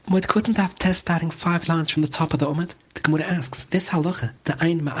Moed couldn't have test starting 5 lines from the top of the Umad. The Gemara asks, this halacha, the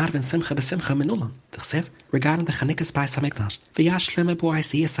ein ma'arvin simcha b'simcha menulan. The Chsev, regarding the Chanukah's Beis HaMikdash. V'yash shlema bo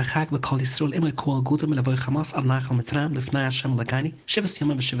aisi yisachag v'kol Yisrael imay kol gudam levoy chamas al nachal mitzrayim lifnei Hashem lagani shivas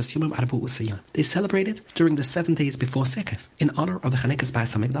yomim v'shivas yomim arbu usayim. They celebrated during the 7 days before Sekes in honor of the Chanukah's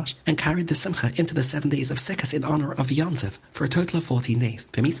Beis HaMikdash and carried the simcha into the 7 days of Sekes in honor of Yom Tov for a total of 14 days.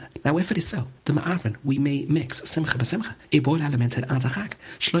 V'misa. Now if it is so, the ma'arvin, we may mix simcha b'simcha, a boil elemented anzachag.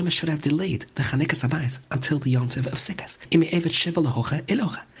 Shlomo should have delayed the Chanukah's Beis until the Yom Tov of Sekes.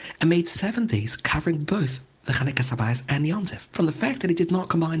 And made 7 days covering both the Chanukah's Beis and Yom Tov. From the fact that he did not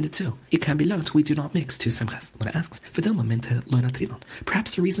combine the two, it can be learnt we do not mix two simchas. What it asks,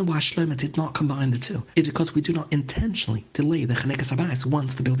 perhaps the reason why Shlomo did not combine the two is because we do not intentionally delay the Chanukah's Beis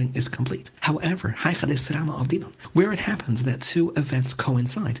once the building is complete. However, where it happens that two events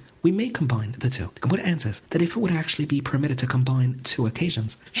coincide, we may combine the two. The Gemara answers that if it would actually be permitted to combine two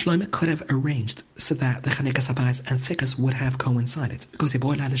occasions, Shlomo could have arranged so that the Chanukah's Beis and Sekes would have coincided, because he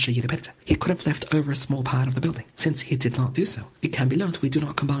could have left over a small part of the building. Since he did not do so, it can be learnt we do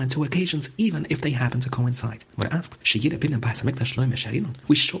not combine two occasions even if they happen to coincide. When it asks,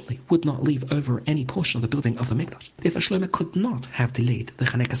 we surely would not leave over any portion of the building of the Mikdash. Therefore Shlomo could not have delayed the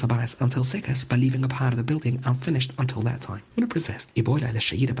Chanukah's Beis until Sekes by leaving a part of the building unfinished until that time. When it persists,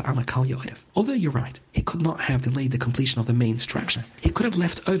 although you're right, he could not have delayed the completion of the main structure. He could have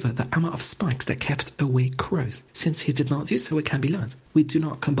left over the amma of spikes that kept away crows. Since he did not do so, it can be learned we do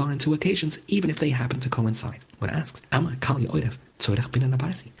not combine two occasions even if they happen to coincide. When it asks, Amma kal yoirev tzorech bin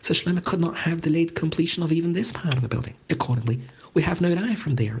abaisi, so Shlomo could not have delayed completion of even this part of the building. Accordingly, we have no raya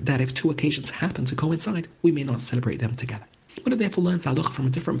from there that if two occasions happen to coincide, we may not celebrate them together. One therefore learns the halacha from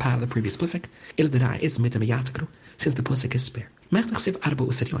a different part of the previous pasuk. The raya is mitamiyatgru, since the pasuk is spare. If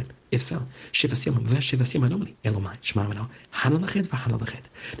so, Shivas Yomim v'Shivas Yomim only. Elomai, Shma'amino, Hanalachet v'Hanalachet.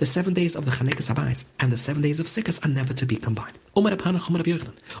 The 7 days of the Chanukah's Beis and the 7 days of Sekes are never to be combined. Umar Apana Chumar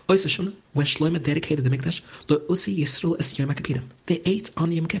B'Yochanan. Oisa Shuna, when Shlomo dedicated the Mikdash, Lo Usi Yisrael es Yom HaKippurim. They ate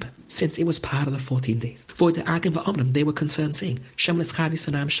on Yom Kippur, since it was part of the 14 days. For the Agim v'Amram, they were concerned, saying, Shem Neschavi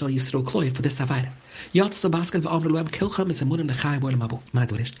Sanam Shal Yisrael Kloy for this Avaida. Yat Sobaskan v'Amram Loem Kilcham is Emunim Nechai Boilam Abu.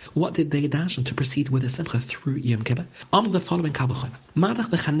 Madurish. What did they dash to proceed with the Simcha through Yom Kippur? Amr the following Kavachim. Madach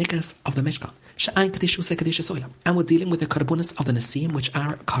the Chanukahs of the Mishkan, She'ain Kadishu Se Kadishu Soilam, and we're dealing with the Karbonis of the Nesiim, which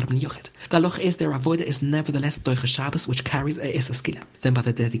are Karbon Yochid. The loch is their avoida is nevertheless Doicha Shabbos, which carries a Isaskila. Then by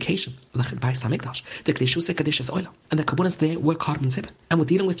the dedication of the Beis HaMikdash, the Kadishu Se Kadishu Soilam, and the Karbonis there were Karbon Zibbon, and we're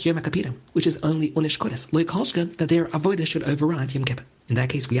dealing with Yom HaKippurim, which is only Unish Kodes, Loik Holshgan, that their avoida should override Yom Kippur. In that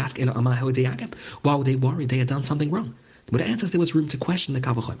case, we ask Elo Amaho Deyagim, why would they worry they had done something wrong? With the answers, there was room to question the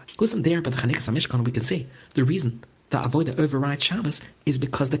Kavachim. Listen there, but the Chanukah's Mishkan, we can say the reason the avoida overrides Shabbos is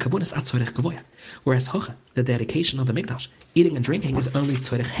because the kabunas are tzorech gavoya, whereas hocha, the dedication of the Mikdash, eating and drinking is only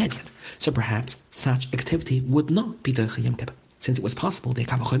tzorech hedyat. So perhaps such activity would not be doicha Yom Kippur. Since it was possible the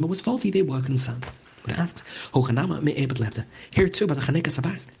Kavachima was faulty, they were concerned. But it asks, Hochanama me ebet lefte. Here too by the Chanukah's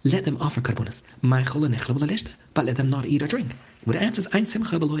Beis, let them offer karbonas, but let them not eat or drink. But it answers, Ein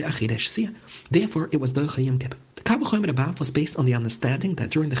simcha b'loy achidesh siyah. Therefore, it was doicha Yom Kippur. The Kavachomer above was based on the understanding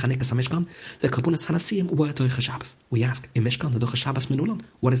that during the Chanukah's Mishkan, the karbonas hanasiyim were doicha Shabbos. We ask, in Mishkan, the doicha Shabbos menulan,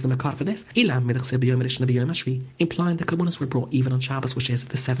 what is the makar for this? Ilam midachse b'yom rishna b'yom ashvi, implying the karbonas were brought even on Shabbos, which is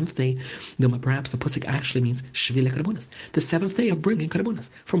the 7th day. Though perhaps the pusik actually means shvile karbonas, the 7th day of bringing karbonas.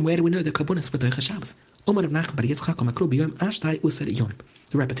 From where do we know the karbonas were doicha Shabbos? The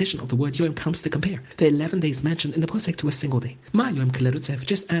repetition of the word Yom comes to compare the 11 days mentioned in the pasuk to a single day. Ma Yom Kilerutzev,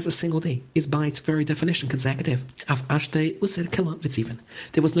 just as a single day is by its very definition consecutive. Af Ashtei User Kila Ritziven.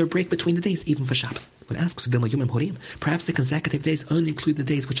 There was no break between the days even for Shabbos. When asked for Dilma Yom Horim, perhaps the consecutive days only include the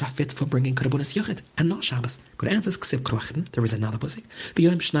days which are fit for bringing Karbonas Yochid and not Shabbos. Good answers Ksiv Kroachen. There is another pasuk.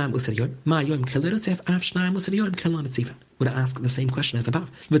 B'Yom Shnaim User Yom Ma Yom Kilerutzev Af Shnaim User Yom Kila Ritziven. Would ask the same question as above.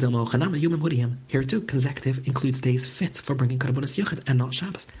 Here too, consecutive includes days fit for bringing Karbonas Yochid and not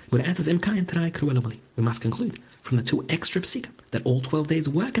Shabbos. Would answers Imkain Tarai Kruelamali. We must conclude from the two extra psikim that all 12 days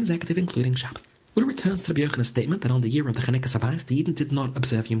were consecutive, including Shabbos. When it returns to the Yochid's statement that on the year of the Chanukah's Beis, the Eden did not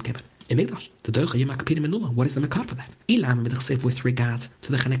observe Yom Kippur. In Mikdash, the Doicha Yom HaKippurim Menula, what is the makar for that? Ilam Midachsev with regards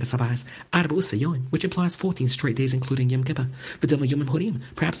to the Chanukah's Beis, Arba Usa Yom, which implies 14 straight days including Yom Kippur. V'Dilma Yom Horim,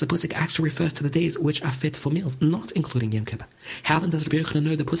 perhaps the Pusik actually refers to the days which are fit for meals, not including Yom Kippur. How then does Rabbi Yochanan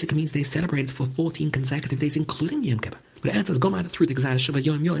know the Pusik means they celebrated for 14 consecutive days including Yom Kippur? The answers go out through the Gzara Shiva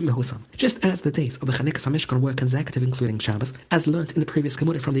Yom Yom Mehusam. Just as the days of the Chanukah's Mishkan were consecutive including Shabbos, as learnt in the previous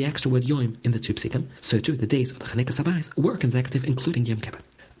Gemara from the extra word Yom in the two psikim, so too the days of the Chanukah's Beis were consecutive including Yom Kippur.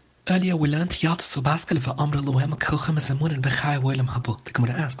 Earlier we learnt Yat Sobaskel v'Amra Lohem Kilchem Esamun and Bechai Woilam Habu. The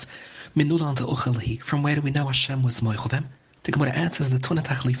Gemara asks, Minulan to Uchelahi, from where do we know Hashem was moich them? The Gemara answers the Tuna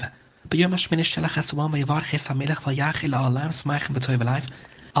Tachlifa. But Yom HaShmini Shelach HaSuam V'Yavar Ches HaMelech V'Yachil La'olam Smachem B'Tov V'Life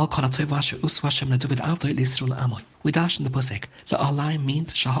Al Kol HaTov V'Asher Usu Hashem L'David Avdoi L'Yisrael Amoy. We dash in the Pusik. La'olam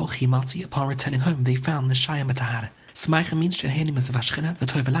means Shahol Chimalti. Upon returning home, they found the Shayim B'Tahara. Smaicha means Shehenim is Vashchina, the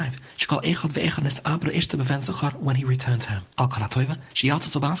Tova life. Shkal Echad Ve'echad Nes Abra Ishta Bevenzochar when he returned home. Al Kol HaTova, Shiata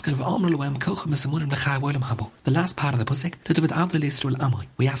Sobaska V'Amr Loem Kolcha Mesamunim L'Chai Wolam Habu. The last part of the Pusik, the David Avdoi L'Yisrael Amoy.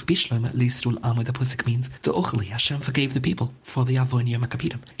 We ask Bishloma L'Yisrael Amoy. The Pusik means the Ochli Hashem forgave the people for the Avon Yom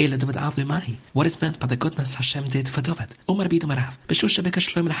HaKapidim. Ela David Avdoi Mahi. What is meant by the goodness Hashem did for David? Umar Bidum Arav. Beshusha Beka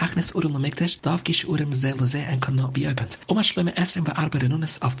Shlom L'Hachnes Urim L'Mikdash. Dav Gish Urim Zel Lezeh and could not be opened. Umar Shlom Esrim V'Arba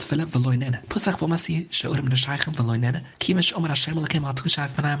Renunis of Tfila V'Loi Nene. Pusach V'Masi She'urim L'Shaichem V'Loi Nene. Kimish Umar Hashem L'Kim Al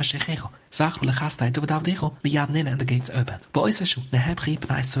Tushav P'nai Mashiachechel. Zachru L'Chastai David Avdechel. V'Yad Nene and the gates opened. Ba'oisashu Nehebchi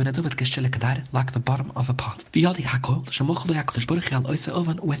P'nai Sona David Geshele Kedar like the bottom of a pot. V'Yadi Hakol Shemochlu Yaklish Baruch Yal Oisa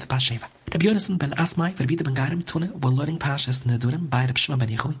Oven with Basheva. Rabbi Yonasan ben Asmai Verbida ben Gairim Tuna were learning Pashas Nedurim by Reb Shimon ben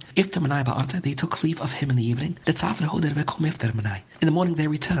Yehui. If the Manai Ba'arta, they took leave of him in the evening. The Tzafra Hoder Vekom if their Manai. In the morning they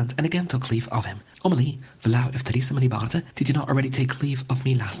returned and again took leave of him. Omali, V'lau if Teresa Mani Ba'arta, did you not already take leave of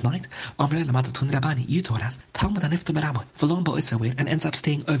me last night? Omre Lamata Tun Rabani, you taught us. Talmud and Ifta Baraboy, V'lom Ba'osawe, and ends up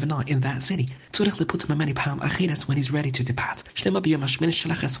staying overnight in that city. Tzurich Leputim Mani Pam Achiras when he's ready to depart. Shlema B'yom HaShmini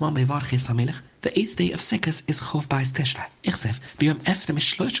Shelach HaSuam Bevar Ches HaMelech. The 8th day of Sikkos is Chov Bais Tishra. Ichsev, B'yom Esrem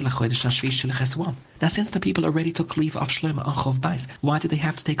Shlosh Shelach Chodesh HaShvi Shelach HaSuam. Now since the people already took leave of Shlomo on Chov Bais, why did they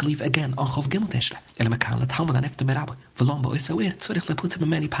have to take leave again on Chov Gimel Tishra? Elamakan Talmud and Ifta Baraboy, V'lom Ba'osawe, Tzurich Leputim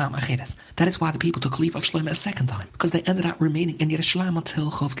Mani Pam Achiras. That is why the people took leave of Shlomo a second time, because they ended up remaining in Yerushalayim until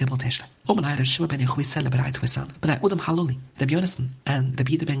Chov Gimel Tishra. Omanai Reb Shimon ben Yehui said Leberai to his son, but I Udam Haluli, Reb Yonasan and Reb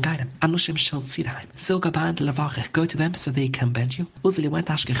Yida ben Gairim, Anushim Shel Tziraim, Silga Band Levachech, go to them so they can bend you. Uzili went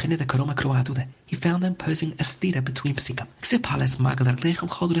Ashkechine de Karoma Kroadude. He found them posing a stira between psikam.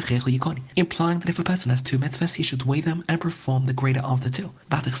 Implying that if a person has two mitzvahs, he should weigh them and perform the greater of the two.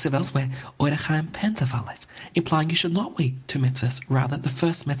 Elsewhere, implying you should not weigh two mitzvahs, rather the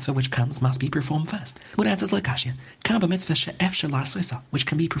first mitzvah which comes must be performed first. What answers Lakashia? Which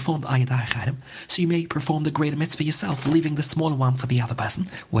can be performed so you may perform the greater mitzvah yourself, leaving the smaller one for the other person,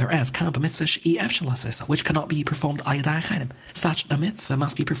 whereas which cannot be performed such a mitzvah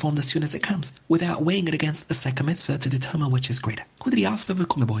must be performed as soon as it comes, without weighing it against the second mitzvah to determine which is greater. They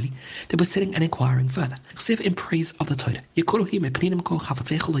were sitting and inquiring further. In praise of the Torah.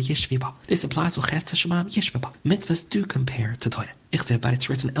 This applies to mitzvahs do compare to Torah. But it's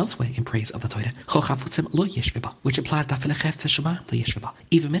written elsewhere in praise of the Torah, which implies that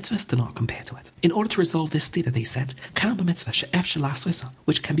even mitzvahs do not compare to it. In order to resolve this stira, they said,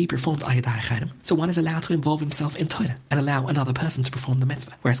 which can be performed so one is allowed to involve himself in Torah and allow another person to perform the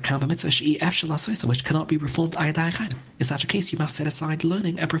mitzvah, whereas which cannot be performed in such a case you must set aside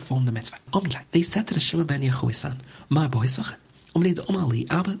learning and perform the mitzvah. They said to the Shimon ben Yehui's son, my boy Socher,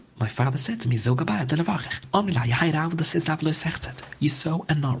 my father said to me, you sow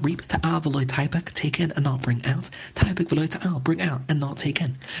and not reap, take in and not bring out, bring out and not take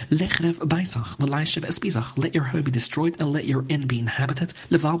in. Let your home be destroyed and let your inn be inhabited,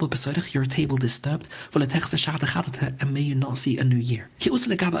 your table disturbed, and may you not see a new year. He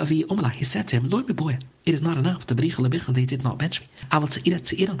said to him, Lord, my boy, it is not enough. They did not bench me. I will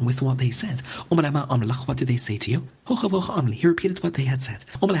with what they said. What did they say to you? He repeated what they had said.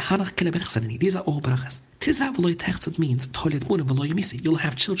 These are all brachas. Means you'll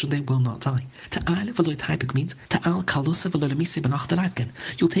have children, they will not die. Means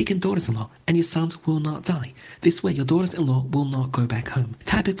you'll take in daughters-in-law and your sons will not die. This way your daughters-in-law will not go back home.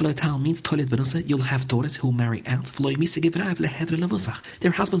 Means you'll have daughters who will marry out.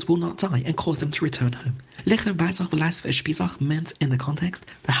 Their husbands will not die and cause them to return home. Meant in the context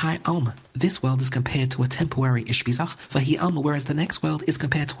the high alma. This world is compared to a temporary ishpizach, whereas the next world is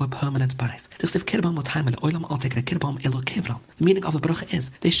compared to a permanent bais. The meaning of the bracha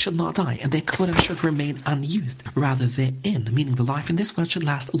is they should not die and their kvorim should remain unused. Rather, their in, meaning the life in this world, should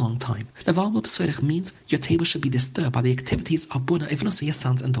last a long time. Means your table should be disturbed by the activities of Buna Ivnusa, your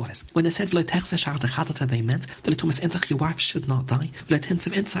sons and daughters. When they said they meant that your wife should not die,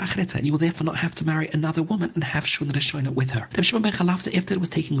 and you will therefore not have to marry another woman and have Shuna Rishona with her. Reb Shimon ben Chalafta, after was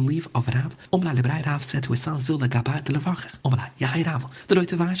taking leave of Rav, Rav said to his son Zilda Gabat de Levachach,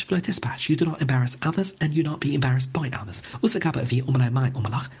 you do not embarrass others and you not be embarrassed by others.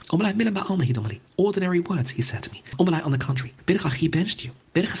 Ordinary words, he said to me. On the contrary, he benched you.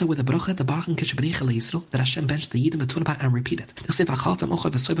 With the bracha, the bargain that Hashem benched the Yidden the Tunaba and repeated.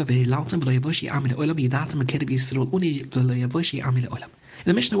 In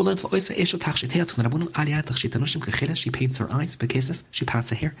the Mishnah, we learned for Oisa Esho Tachshitei Tun Rabunun Aliyah Tachshitanushim Kechila. She paints her eyes, Bekeses, she pats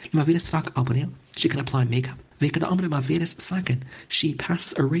her hair. She can apply makeup. Veka the Amrim Averis Sakin, she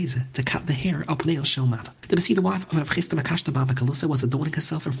passes a razor to cut the hair up nail shel mata. The Besi, the wife of Rav Chisda Makashta Baba Kalusa, was adorning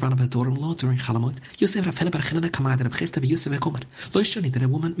herself in front of her daughter-in-law during Chalamoid. Yosef Rav Hena Bar Chinana Kamad Rav Chisda Yosef Ekomer. Lo shoni that a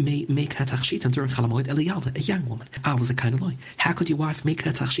woman may make her tachshitan during Chalamoid, Eliyalda, a young woman. I was a kind of lie. How could your wife make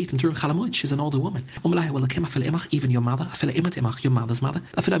her tachshitan during Chalamoid? She's an older woman. Even your mother, your mother's mother,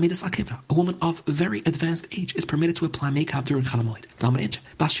 a woman of very advanced age is permitted to apply makeup during Chalamoid. A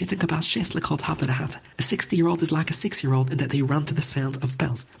 60-year-old is like a 6-year-old in that they run to the sound of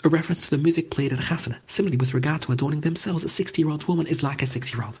bells, a reference to the music played at a chasana. Similarly, with regard to adorning themselves, a 60-year-old woman is like a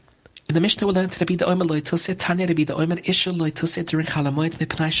 6-year-old. In the Mishnah we learn to Rabbi the Omer loy tuset, Tanya Rabbi the Omer ishel loy tuset during Chalamoid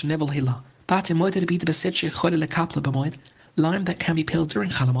mipnai shenevel hila. But in Moed Rabbi the Besit shechore lekapla b'moed, lime that can be peeled during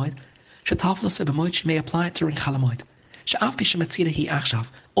Chalamoid, shetavlose b'moed she may apply it during Chalamoid. She'af b'shematzira hi achshav,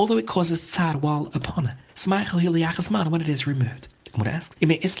 although it causes tsar while upon it, smaichel hi liyachas when it is removed. Gemara asks,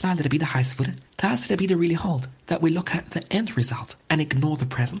 Ime Isla Rabbi the Haisvura, does Rabbi the really hold that we look at the end result and ignore the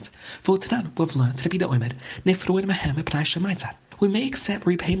present? V'otanan, we've learned Rabbi the Omer, nefroed mahem epnai shemaitzad. We may accept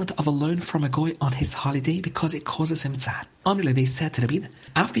repayment of a loan from a goy on his holiday because it causes him tzar. Amrele, they said to Rabbi,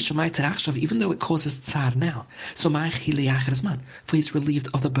 Af b'shamayt achshav, even though it causes tzar now, so ma'ich hi liyachas man, for he's relieved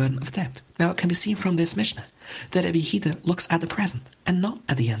of the burden of debt. Now it can be seen from this Mishnah that Rabbi Hida looks at the present and not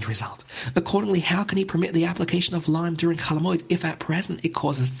at the end result. Accordingly, how can he permit the application of lime during Chalamoid if at present it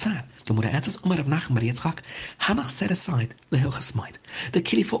causes tzar? The Gemara answers, Umar Rav Nachman bar Yitzchak, Hanach set aside lehilchas moed. The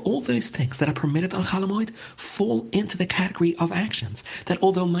kili for all those things that are permitted on Chalamoid fall into the category of actions that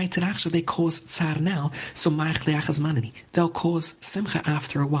although ma'atir achshav they cause tzar now, so ma'ich leachas manani, they'll cause simcha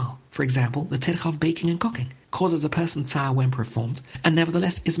after a while. For example, the tircha of baking and cooking causes a person tzar when performed, and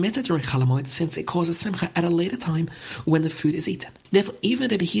nevertheless is mitzvah during Chalamoid since it causes simcha at a later time when the food is eaten. Therefore, even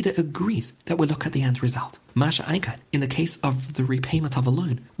Rabbi Hida agrees that we look at the end result. Masha Aikan, in the case of the repayment of a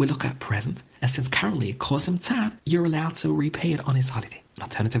loan, we look at present, and since currently it caused him tzar, you're allowed to repay it on his holiday. An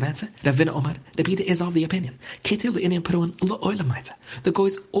alternative answer, Ravina Omar, Rabbi Hida is of the opinion, the goy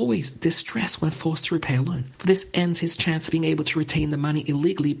is always distressed when forced to repay a loan, for this ends his chance of being able to retain the money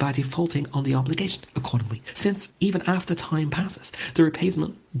illegally by defaulting on the obligation. Accordingly, since even after time passes, the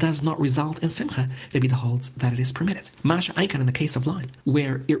repayment does not result in simcha, Rabbi Hida holds that it is permitted. Masha Aikan, in the case of line,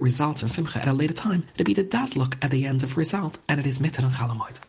 where it results in simcha at a later time, Rabbi Hida does look at the end of result and it is mitted on Chalamoid.